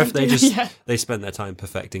 Or if they just they spend their time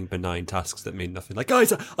perfecting benign tasks that mean nothing. Like,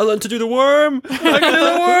 guys, I learned to do the worm. I can do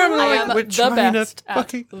the worm. I am We're the trying best to at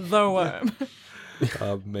fucking the worm.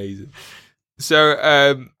 Amazing.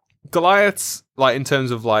 So Goliaths, like in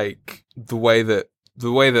terms of like the way that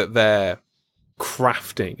their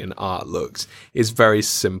crafting and art looks is very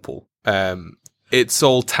simple. It's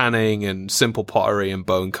all tanning and simple pottery and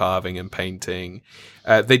bone carving and painting.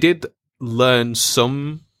 They did learn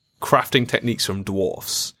some crafting techniques from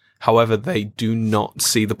dwarfs. However, they do not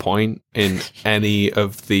see the point in any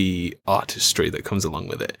of the artistry that comes along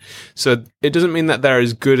with it. So it doesn't mean that they're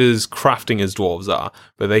as good as crafting as dwarves are,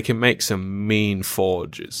 but they can make some mean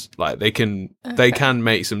forges. Like they can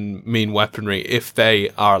make some mean weaponry if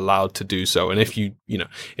they are allowed to do so. And if you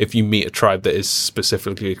meet a tribe that is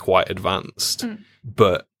specifically quite advanced,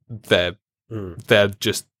 but they're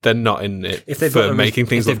not in it for making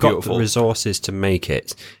things look beautiful. If they've got the resources to make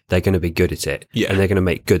it, they're going to be good at it. Yeah. And they're going to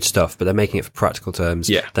make good stuff, but they're making it for practical terms.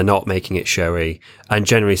 Yeah. They're not making it showy. And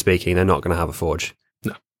generally speaking, they're not going to have a forge.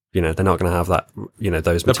 No. They're not going to have that, those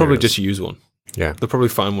materials. They'll probably just use one. Yeah. They'll probably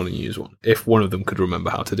find one and use one. If one of them could remember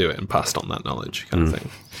how to do it and passed on that knowledge kind of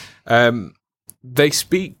thing. They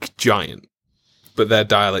speak giant, but their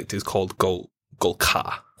dialect is called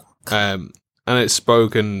Golka. And it's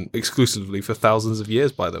spoken exclusively for thousands of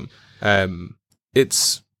years by them.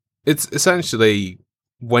 It's essentially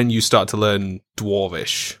when you start to learn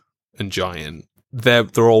Dwarvish and Giant, they're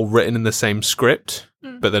all written in the same script,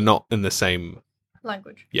 but they're not in the same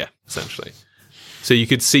language. Yeah, essentially. So you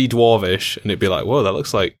could see Dwarvish and it'd be like, whoa, that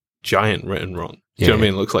looks like Giant written wrong. Do you know what I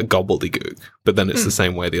mean? It looks like gobbledygook, but then it's the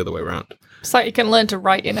same way the other way around. It's like you can learn to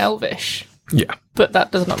write in Elvish. Yeah. But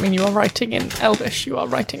that does not mean you are writing in Elvish. You are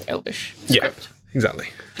writing Elvish script. Yeah, exactly.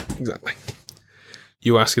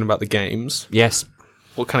 You were asking about the games. Yes.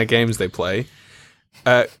 What kind of games they play.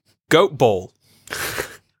 Goat Ball.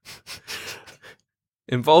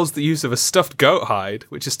 Involves the use of a stuffed goat hide,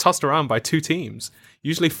 which is tossed around by two teams,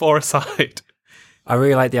 usually 4 aside. I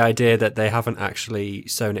really like the idea that they haven't actually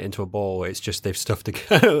sewn it into a ball. It's just they've stuffed a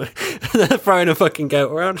goat. They're throwing a fucking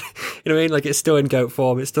goat around. You know what I mean? Like it's still in goat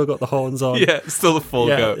form. It's still got the horns on. Yeah, it's still the full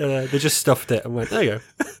goat. Yeah, they just stuffed it and went, there you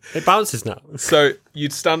go. It bounces now. So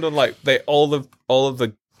you'd stand on like all of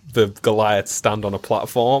the Goliaths stand on a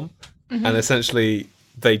platform, and essentially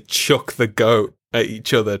they chuck the goat at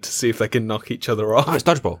each other to see if they can knock each other off. Oh, it's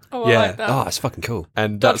dodgeball. Oh, I like that. Oh, it's fucking cool.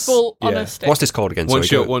 And that's Dodgeball on a stick. What's this called again? Once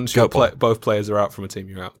Sorry, both players are out from a team,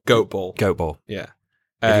 you're out. Goat ball. Goat ball. Yeah.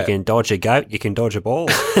 If you can dodge a goat, you can dodge a ball.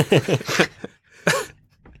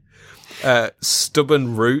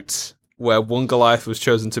 Stubborn root, where one Goliath was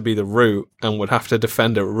chosen to be the root and would have to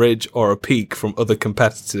defend a ridge or a peak from other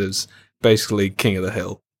competitors, basically king of the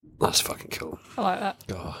hill. That's fucking cool. I like that.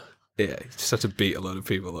 Oh. Yeah, you just have to beat a load of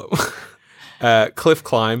people up. Cliff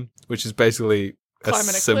climb, which is basically a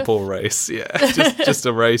simple race. Yeah, just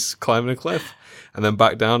a race climbing a cliff and then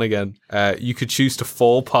back down again. You could choose to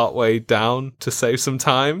fall partway down to save some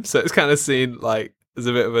time. So it's kind of seen like as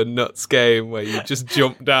a bit of a nuts game where you just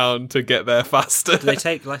jump down to get there faster. Do they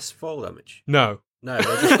take less fall damage? No. No,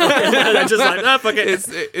 they're just like, no, fuck it.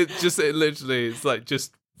 It's like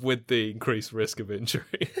just with the increased risk of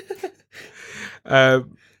injury.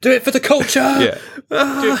 Do it for the culture. Yeah.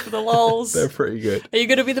 Do it for the lols. They're pretty good. Are you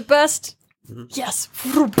going to be the best? Yes.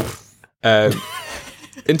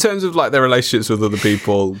 In terms of like their relationships with other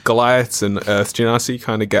people, Goliaths and Earth Genasi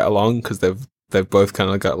kind of get along because they've both kind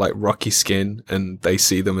of got like rocky skin and they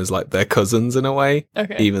see them as like their cousins in a way,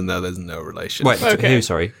 even though there's no relation. Wait, who?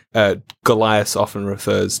 Sorry. Goliaths often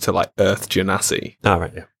refers to like Earth Genasi. Oh,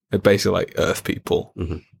 right, yeah. They're basically like Earth people.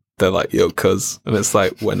 Mm-hmm. They're like, yo, cuz. And it's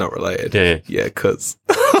like, we're not related. Yeah, cuz.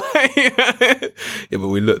 Yeah, but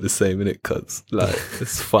we look the same, innit, cuz? Like,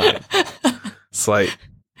 it's fine. It's like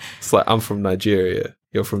I'm from Nigeria.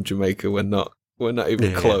 You're from Jamaica. We're not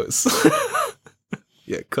even close.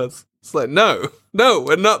 Yeah, cuz. It's like, no,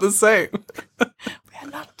 we're not the same.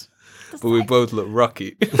 We're not the But we both look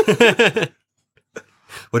rocky.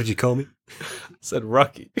 What did you call me? said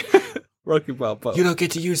Rocky. Rocky Balboa. You don't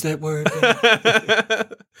get to use that word.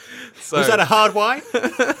 So, Was that a hard why?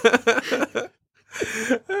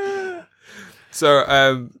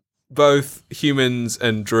 So, both humans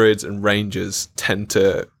and druids and rangers tend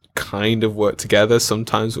to kind of work together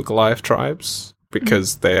sometimes with Goliath tribes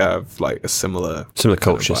because they have like a similar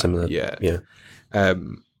culture, yeah.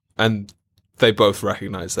 And they both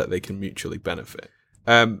recognize that they can mutually benefit.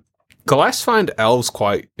 Goliaths find elves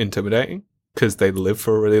quite intimidating because they live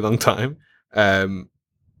for a really long time.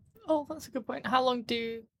 Oh, that's a good point. How long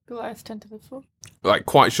do Goliaths tend to live for? Like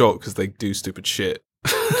quite short because they do stupid shit.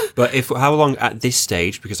 But how long at this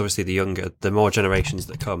stage? Because obviously the more generations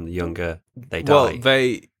that come, the younger they die.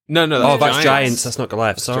 Well, no, that's giants. That's not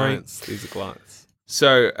Goliaths. Sorry, giants. These are Goliaths.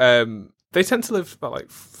 So they tend to live about like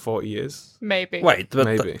 40 years. Maybe. Wait, but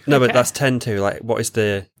Maybe. But that's 10 to like. What is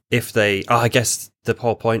the if they? I guess the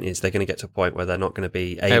whole point is they're going to get to a point where they're not going to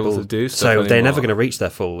be able to do stuff so they're anymore. never going to reach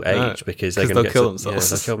their full age because they're going to they'll kill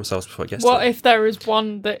themselves. Yeah, they'll kill themselves before it gets. What to if there is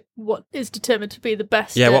one that is determined to be the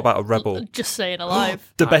best? Yeah, at what about a rebel? Just staying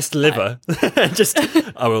alive. The best liver. Just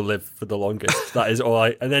I will live for the longest. That is all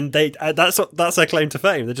I. And then that's their claim to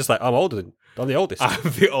fame. They're just like I'm the oldest. I'm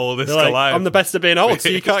the oldest They're like, alive. I'm the best at being old, so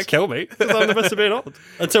you can't kill me. 'Cause I'm the best at being old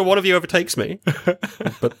until one of you overtakes me.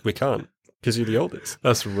 But we can't because you're the oldest.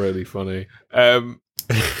 That's really funny.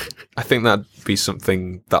 I think that'd be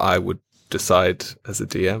something that I would decide as a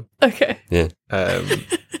DM. Okay. Yeah. I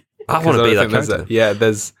want Because to be that think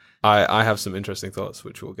character. I have some interesting thoughts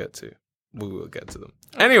which we'll get to. We will get to them.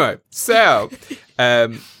 Anyway, so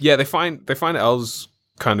they find elves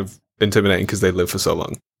kind of intimidating because they live for so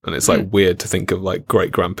long. And it's like weird to think of like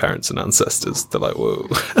great grandparents and ancestors. They're like, whoa,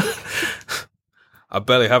 I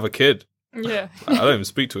barely have a kid. Yeah. I don't even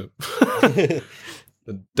speak to him.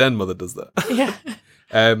 The den mother does that. Yeah.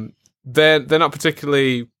 They're not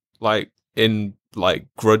particularly like in like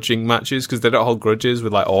grudging matches because they don't hold grudges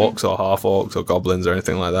with like orcs or half orcs or goblins or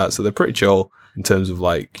anything like that. So they're pretty chill in terms of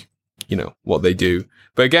like, you know, what they do.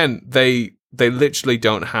 But again, they literally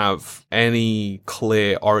don't have any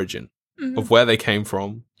clear origin of where they came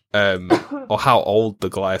from, or how old the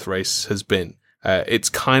Goliath race has been. It's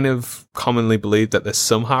kind of commonly believed that they're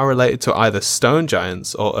somehow related to either stone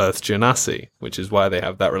giants or earth genasi, which is why they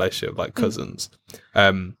have that relationship like cousins.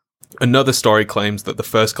 Another story claims that the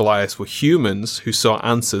first Goliaths were humans who saw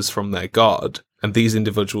answers from their god, and these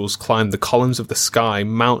individuals climbed the columns of the sky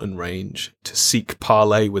mountain range to seek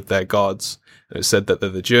parley with their gods. And it said that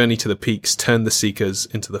the journey to the peaks turned the seekers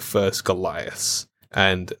into the first Goliaths.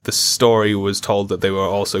 And the story was told that they were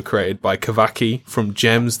also created by Kavaki from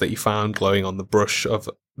gems that he found glowing on the brush of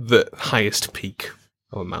the highest peak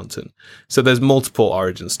of a mountain. So there's multiple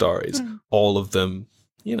origin stories, all of them,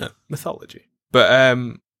 you know, mythology. But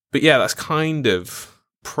yeah, that's kind of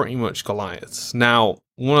pretty much Goliaths. Now,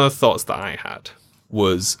 one of the thoughts that I had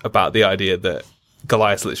was about the idea that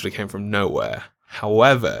Goliath literally came from nowhere.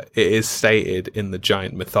 However, it is stated in the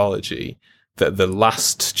giant mythology that the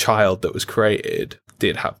last child that was created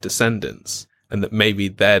did have descendants, and that maybe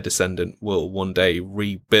their descendant will one day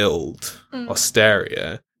rebuild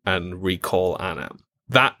Osteria and recall Anam.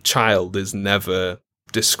 That child is never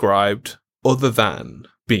described other than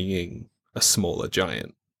being a smaller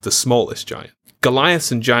giant, the smallest giant.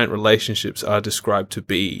 Goliaths and giant relationships are described to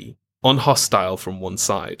be unhostile from one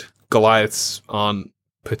side. Goliaths aren't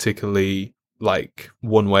particularly like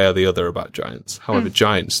one way or the other about giants. However,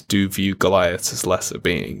 giants do view Goliaths as lesser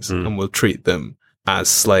beings and will treat them as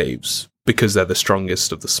slaves because they're the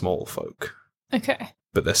strongest of the small folk. Okay.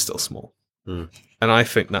 But they're still small. And I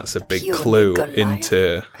think that's a big clue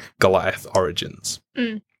into Goliath origins.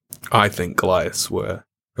 I think Goliaths were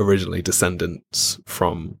originally descendants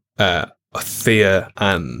from Thea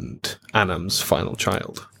and Anam's final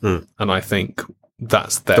child. And I think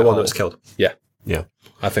that's their one that was killed. Yeah. Yeah.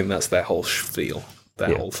 I think that's their whole spiel,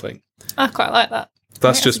 their whole thing. I quite like that.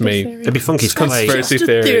 That's just me. It'd be funky to play. Conspiracy Just a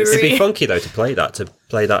theories. theory. It'd be funky though to play that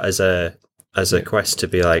as a quest to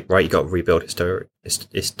be like, right, you got to rebuild Historia. Yeah,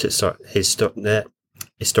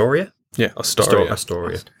 Astoria.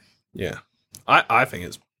 Astoria. Yeah, I think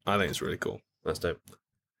it's really cool. That's dope.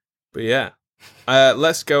 But yeah,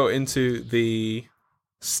 let's go into the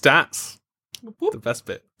stats. The best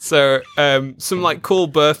bit. So, some like cool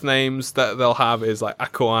birth names that they'll have is like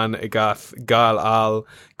Akuan, Igath, Gal Al,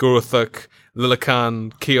 Guruthuk,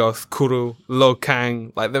 Lilikan, Kioth, Kuru,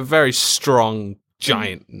 Lokang. Like they're very strong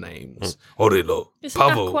giant names. Orilo, Is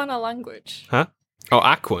Pavo. Aquan a language? Huh? Oh,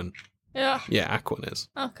 Aquan. Yeah. Yeah, Aquan is.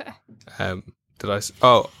 Okay. Did I?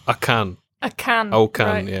 Oh, Akan. A can. Okan.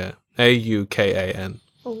 Right. Yeah. Aukan.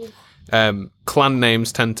 Oh. Clan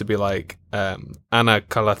names tend to be like Anna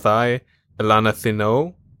Kalathai, Elana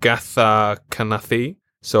Thino, Gatha Kanathi.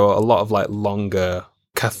 So a lot of like longer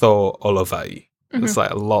Katho Olavai. It's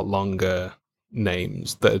like a lot longer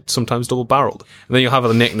names that are sometimes double barreled. And then you'll have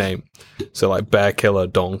a nickname. So like Bear Killer,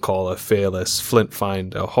 Dawn Caller, Fearless, Flint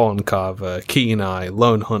Finder, Horn Carver, Keen Eye,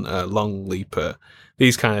 Lone Hunter, Long Leaper,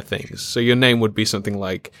 these kind of things. So your name would be something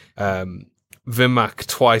like Vimac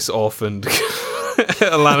Twice Orphaned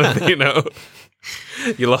Alanathino.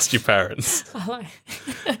 You lost your parents.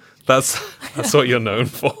 That's what you're known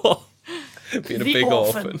for. Being a big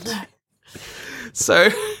orphan. So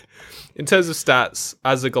in terms of stats,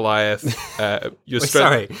 as a Goliath, your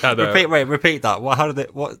strength. Sorry, repeat that.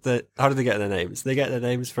 How did they get their names? They get their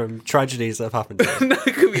names from tragedies that have happened to them. No,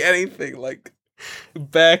 it could be anything like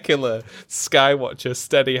Bear Killer, Skywatcher,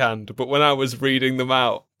 Steady Hand. But when I was reading them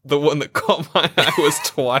out, the one that caught my eye was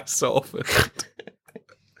Twice Orphaned.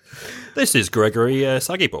 This is Gregory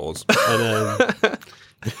Saggy Balls. And,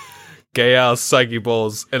 Gayal Saggy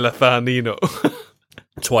Balls Elathanino.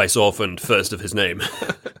 Twice orphaned, first of his name.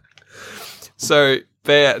 So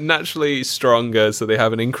they're naturally stronger, so they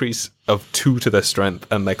have an increase of 2 to their strength,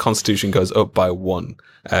 and their constitution goes up by 1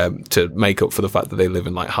 to make up for the fact that they live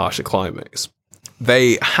in like harsher climates.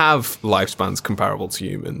 They have lifespans comparable to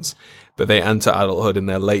humans, but they enter adulthood in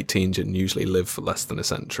their late teens and usually live for less than a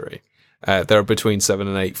century. They're between 7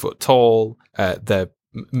 and 8 foot tall. They're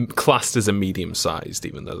classed as a medium-sized,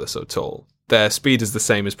 even though they're so tall. Their speed is the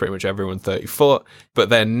same as pretty much everyone, 30 foot, but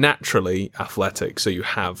they're naturally athletic, so you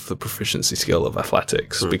have the proficiency skill of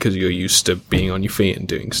athletics because you're used to being on your feet and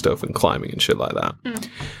doing stuff and climbing and shit like that.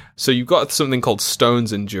 So you've got something called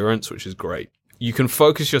Stone's Endurance, which is great. You can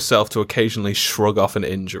focus yourself to occasionally shrug off an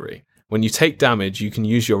injury. When you take damage, you can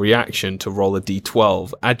use your reaction to roll a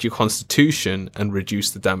d12, add your constitution, and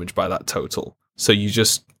reduce the damage by that total. So you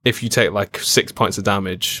just, if you take like 6 points of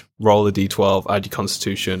damage, roll a d12, add your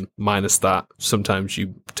constitution, minus that. Sometimes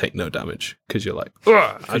you take no damage because you're like,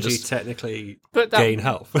 Could you technically gain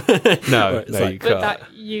health? No, no, you But can't.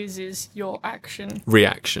 that uses your action.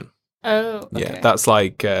 Reaction. Oh, okay. Yeah, that's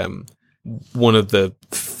like one of the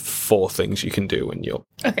 4 things you can do when you're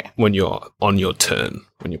on your turn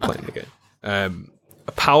when you're playing the game.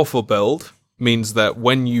 A powerful build means that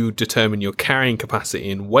when you determine your carrying capacity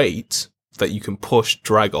in weight that you can push,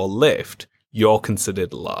 drag, or lift, you're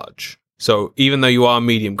considered large. So even though you are a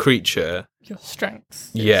medium creature, your strength.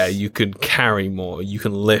 yeah, you can carry more, you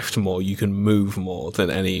can lift more, you can move more than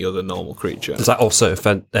any other normal creature. Does that also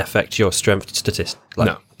affect your strength statistic?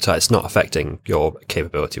 No. So it's not affecting your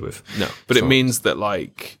capability with... No, but it means that,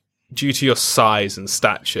 like, due to your size and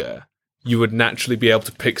stature, you would naturally be able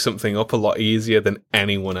to pick something up a lot easier than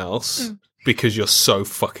anyone else because you're so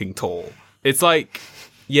fucking tall. It's like,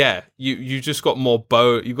 yeah, you just got more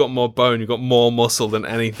bone, you've got more muscle than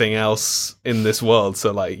anything else in this world.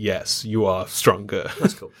 So, like, yes, you are stronger.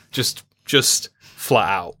 That's cool. just flat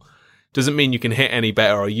out. Doesn't mean you can hit any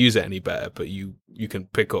better or use it any better, but you can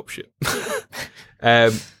pick up shit.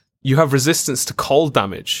 You have resistance to cold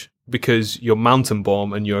damage because you're mountain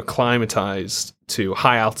born and you're acclimatized to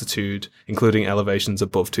high altitude, including elevations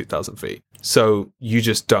above 2,000 feet. So you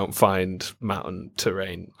just don't find mountain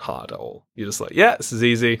terrain hard at all. You're just like, yeah, this is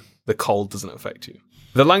easy. The cold doesn't affect you.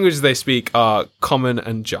 The languages they speak are Common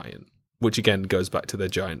and Giant, which again goes back to their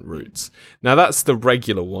giant roots. Now that's the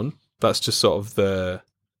regular one. That's just sort of the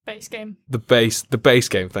Base game. The base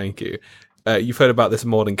game, thank you. You've heard about this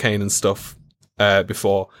Mordenkainen stuff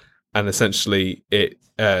before, and essentially it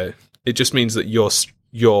just means that your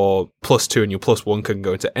 +2 and your +1 can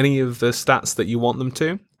go into any of the stats that you want them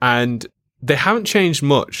to, and they haven't changed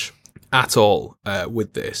much at all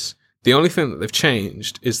with this. The only thing that they've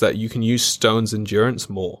changed is that you can use Stone's Endurance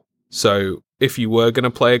more. So if you were going to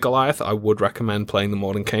play a Goliath, I would recommend playing the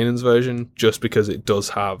Mordenkainen's version, just because it does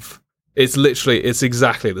have... It's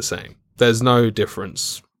exactly the same. There's no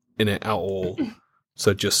difference in it at all.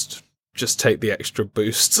 So just take the extra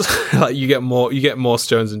boosts. Like you get more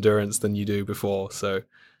Stone's Endurance than you do before. So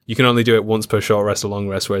you can only do it once per short rest or long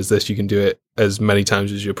rest, whereas this you can do it as many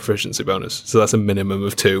times as your proficiency bonus. So that's a minimum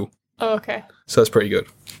of 2. Oh, okay. So that's pretty good.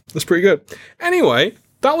 Anyway,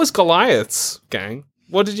 that was Goliaths, gang.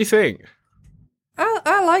 What did you think?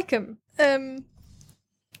 I like them.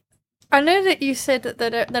 I know that you said that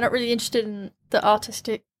they're not really interested in the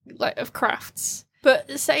artistic of crafts,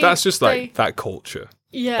 but say that's just that culture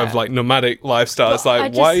of nomadic lifestyle. It's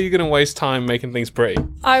like, why are you going to waste time making things pretty?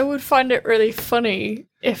 I would find it really funny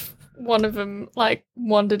if one of them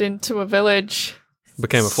wandered into a village,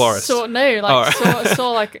 became a florist. saw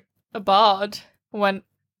a bard, and went,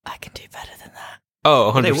 I can do better than that.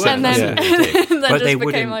 Oh, 100%. They would. And then, Yeah. and then But they just became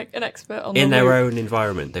wouldn't- like an expert on In the their loop. own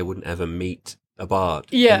environment, they wouldn't ever meet a bard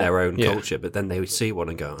Yeah. in their own Yeah. culture, but then they would see one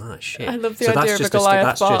and go, "Ah, shit!" I love the So idea that's of a just Goliath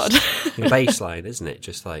that's bard. just the baseline, isn't it?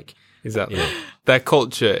 Just like Exactly. Yeah. Their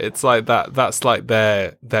culture, it's like that. That's like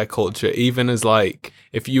their culture. Even as like,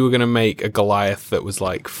 if you were going to make a Goliath that was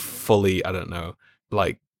like fully, I don't know,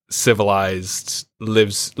 like civilized,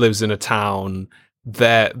 lives in a town,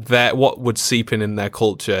 their what would seep in their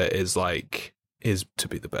culture is to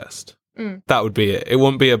be the best. That would be it. It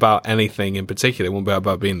wouldn't be about anything in particular. It wouldn't be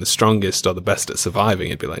about being the strongest or the best at surviving.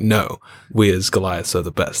 It'd be like, no, we as Goliaths are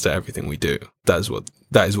the best at everything we do. That is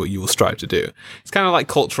what you will strive to do. It's kind of like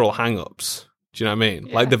cultural hang-ups. Do you know what I mean?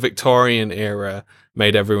 Yeah. Like the Victorian era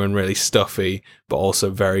made everyone really stuffy, but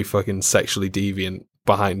also very fucking sexually deviant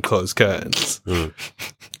behind closed curtains.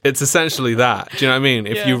 It's essentially that. Do you know what I mean?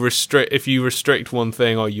 If you restrict one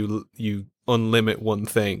thing or you unlimit one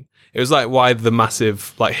thing. It was like why the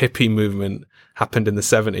massive like hippie movement happened in the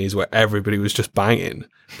 70s where everybody was just banging,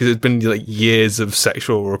 because it's been like years of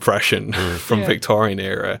sexual repression from Victorian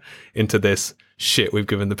era into this shit. We've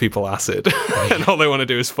given the people acid and all they want to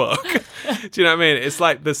do is fuck. Do you know what I mean? It's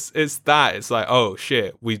like this. It's like, oh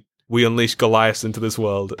shit, we unleashed Goliaths into this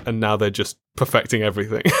world and now they're just perfecting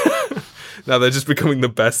everything. Now they're just becoming the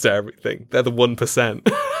best at everything. They're the 1%.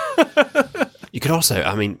 you could also,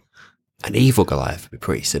 I mean, an evil Goliath would be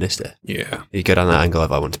pretty sinister. Yeah. You go down that angle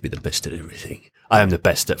of I want to be the best at everything. I am the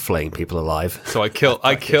best at flaying people alive. So I kill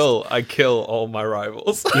all my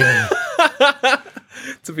rivals to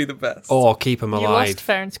be the best. Or keep them You alive. lost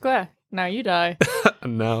fair and square. Now you die.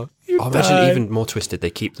 And now Imagine even more twisted. They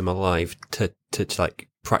keep them alive to like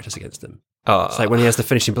practice against them. It's like when he has the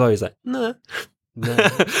finishing blow, he's like, no.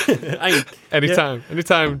 Anytime,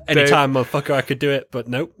 Anytime, motherfucker, I could do it, but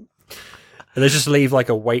nope. And they just leave like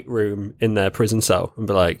a weight room in their prison cell and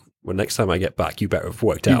be like, well, next time I get back, you better have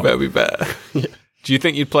worked You out. better be better. Do you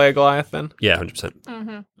think you'd play a Goliath then? Yeah, 100%.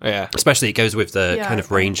 Mm-hmm. Yeah. Especially it goes with the Yeah, kind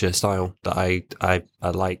of ranger style that I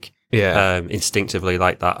like. Yeah. Instinctively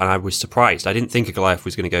like that. And I was surprised. I didn't think a Goliath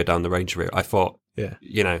was going to go down the ranger route. I thought, Yeah.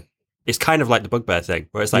 you know, it's kind of like the bugbear thing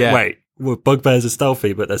where it's like, Yeah. wait, well, bugbears are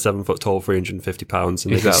stealthy, but they're 7 foot tall, 350 pounds,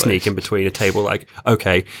 and they can Exactly. sneak in between a table. Like,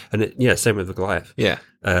 okay. And same with the Goliath. Yeah.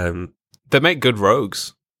 Um, They make good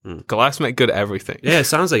rogues. Mm. Goliaths make good everything. yeah, it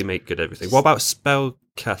sounds like you make good everything. What about spell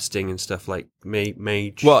casting and stuff like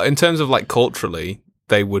mage? Well, in terms of like culturally,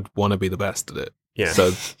 they would want to be the best at it. yeah.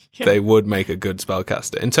 So they would make a good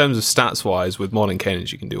spellcaster. In terms of stats wise, with Morning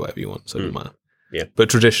Canaans, you can do whatever you want, so it doesn't matter. Yeah. But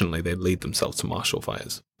traditionally, they'd lead themselves to martial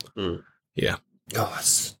fires. Mm. Yeah. Oh,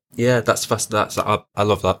 that's fast. I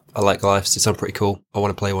love that. I like Goliaths. They sound pretty cool. I want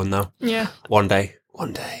to play one now. Yeah. One day.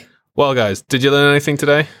 Well, guys, did you learn anything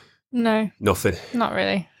today? No, Nothing. not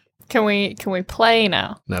really. Can we play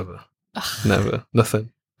now? Never. Never.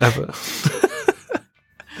 Nothing. Ever.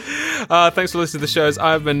 Thanks for listening to the shows.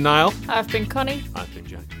 I've been Niall. I've been Connie. I think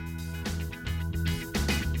Jack.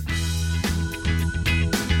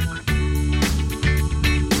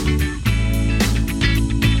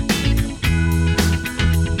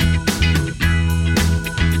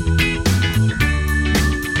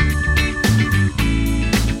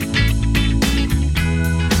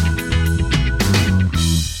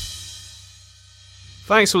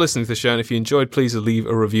 Thanks for listening to the show, and if you enjoyed, please leave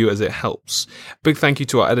a review as it helps. Big thank you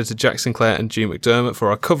to our editor Jack Sinclair and G McDermott for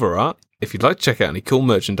our cover art. If you'd like to check out any cool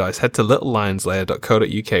merchandise, head to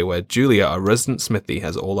littlelionslayer.co.uk, where Julia, our resident smithy,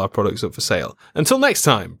 has all our products up for sale. Until next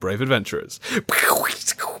time, brave adventurers.